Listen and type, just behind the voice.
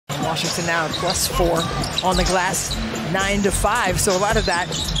Washington now at +4 on the glass, 9-5. So a lot of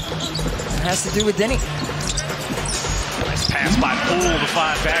that has to do with Denny. Nice pass by Poole to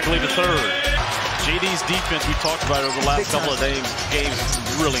find Bagley to third. JD's defense we talked about over the last couple of games is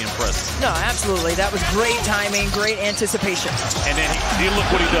really impressive. No, absolutely. That was great timing, great anticipation. And then look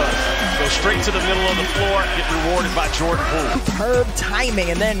what he does. Go straight to the middle of the floor, get rewarded by Jordan Poole. Superb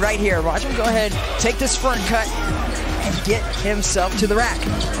timing. And then right here, watch him go ahead, take this front cut, and get himself to the rack.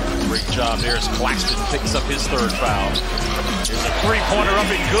 Great job there as Claxton picks up his third foul. Here's a three-pointer up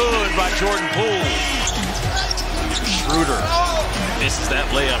and good by Jordan Poole. Schroeder misses that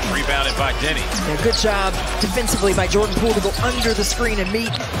layup, rebounded by Denny. Yeah, good job defensively by Jordan Poole to go under the screen and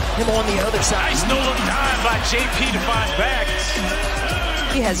meet him on the other side. Nice no-look dime by JP to find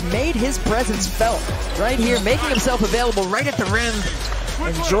Bags. He has made his presence felt right here, making himself available right at the rim.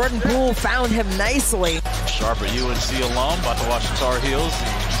 And Jordan Poole found him nicely. Sharp, a UNC alum, about to watch the Tar Heels.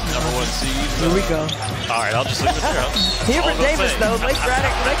 #1 seed. Here we go. All right, I'll just leave it there. Hubert Davis, though, Lake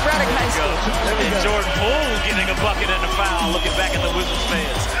Braddock High School. There we go. Jordan Poole getting a bucket and a foul, looking back at the Wizards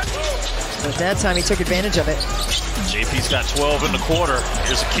fans. But that time he took advantage of it. JP's got 12 in the quarter.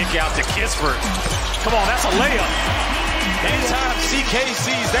 Here's a kick out to Kispert. Come on, that's a layup. Anytime CK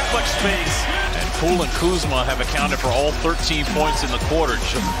sees that much space. And Poole and Kuzma have accounted for all 13 points in the quarter.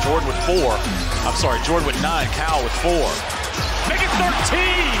 Jordan with 4. I'm sorry, Jordan with 9, Cal with 4. Make it 13!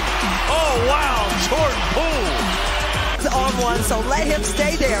 Oh, wow, Jordan Poole. On one, so let him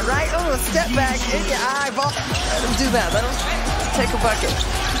stay there, right? Oh, step back in your eyeball. Let him do that. Let him take a bucket.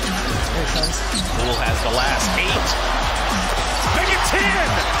 There it comes. Poole has the last 8. Make it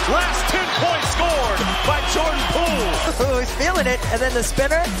 10! Last 10 points scored by Jordan Poole. Oh, he's feeling it. And then the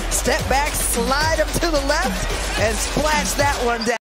spinner, step back, slide him to the left, and splash that one down.